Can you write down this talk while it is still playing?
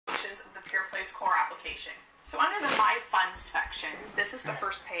Peerplays core application. So under the My Funds section, this is the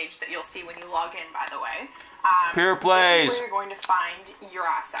first page that you'll see when you log in, by the way. Peerplays. This is where you're going to find your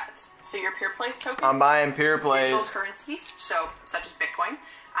assets. So your Peerplays tokens. I'm buying Peerplays. Digital currencies, such as Bitcoin,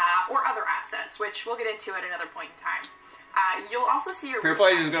 or other assets, which we'll get into at another point in time. You'll also see your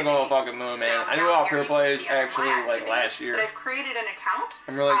Peerplays is gonna go to the fucking moon, man. I knew about Peerplays actually like last year. I've created an account.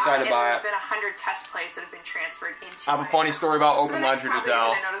 I'm really excited by it. There's been 100 test plays that have been transferred into. I have a funny story about Open Ledger to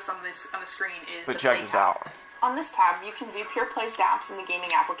tell. I notice on the screen is but check this out. On this tab, you can view Peerplays apps and the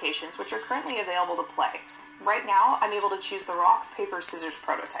gaming applications, which are currently available to play. Right now, I'm able to choose the rock, paper, scissors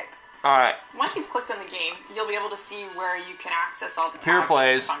prototype. Alright. Once you've clicked on the game, you'll be able to see where you can access all the tabs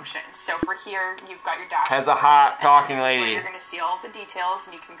Peerplays and functions. So for here, you've got your dashboard. Has a hot talking lady. You're going to see all of the details,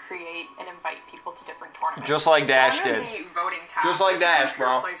 and you can create and invite people to different tournaments. Just like Dash did. The voting tab, just like Dash,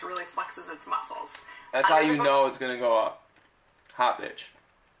 bro. Peerplays really flexes its muscles. That's how you know it's going to go up. Hot bitch.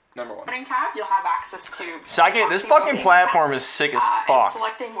 Number one. Voting tab, you'll have access to. Second, this fucking platform is sick as fuck.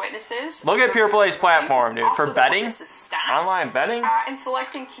 Selecting witnesses. Look at Peerplays platform, dude. For betting, online betting, and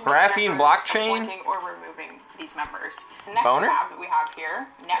selecting graphene blockchain, appointing or removing these members. The next Boner? tab that we have here,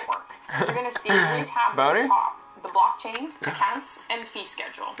 network. You're going to see 3 tabs at Boner? the top: the blockchain, accounts, and the fee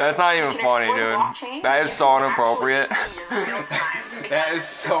schedule. That's not even funny, dude. That is so inappropriate. That is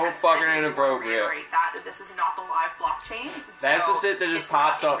so fucking inappropriate. That this is not the live blockchain. That's the shit that just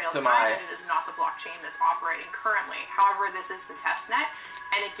pops up to my. It is not the blockchain that's operating currently. However, this is the test net,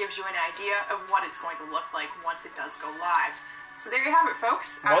 and it gives you an idea of what it's going to look like once it does go live. So there you have it,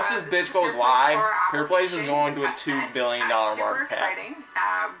 folks. Once this bitch goes live, Peerplays is going to a $2 billion market cap. Super exciting.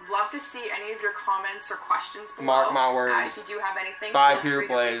 Love to see any of your comments or questions below. Mark my words. If you do have anything, Buy feel free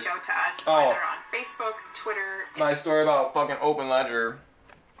to Peerplays. reach out to us either on Facebook, Twitter. My story about fucking Open Ledger.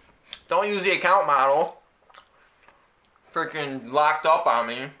 Don't use the account model. Freaking locked up on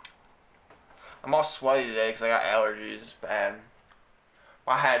me. I'm all sweaty today because I got allergies. It's bad.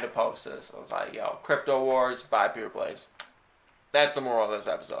 I had to post this. I was like, yo, Crypto Wars, buy Peerplays. That's the moral of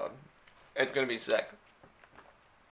this episode. It's gonna be sick.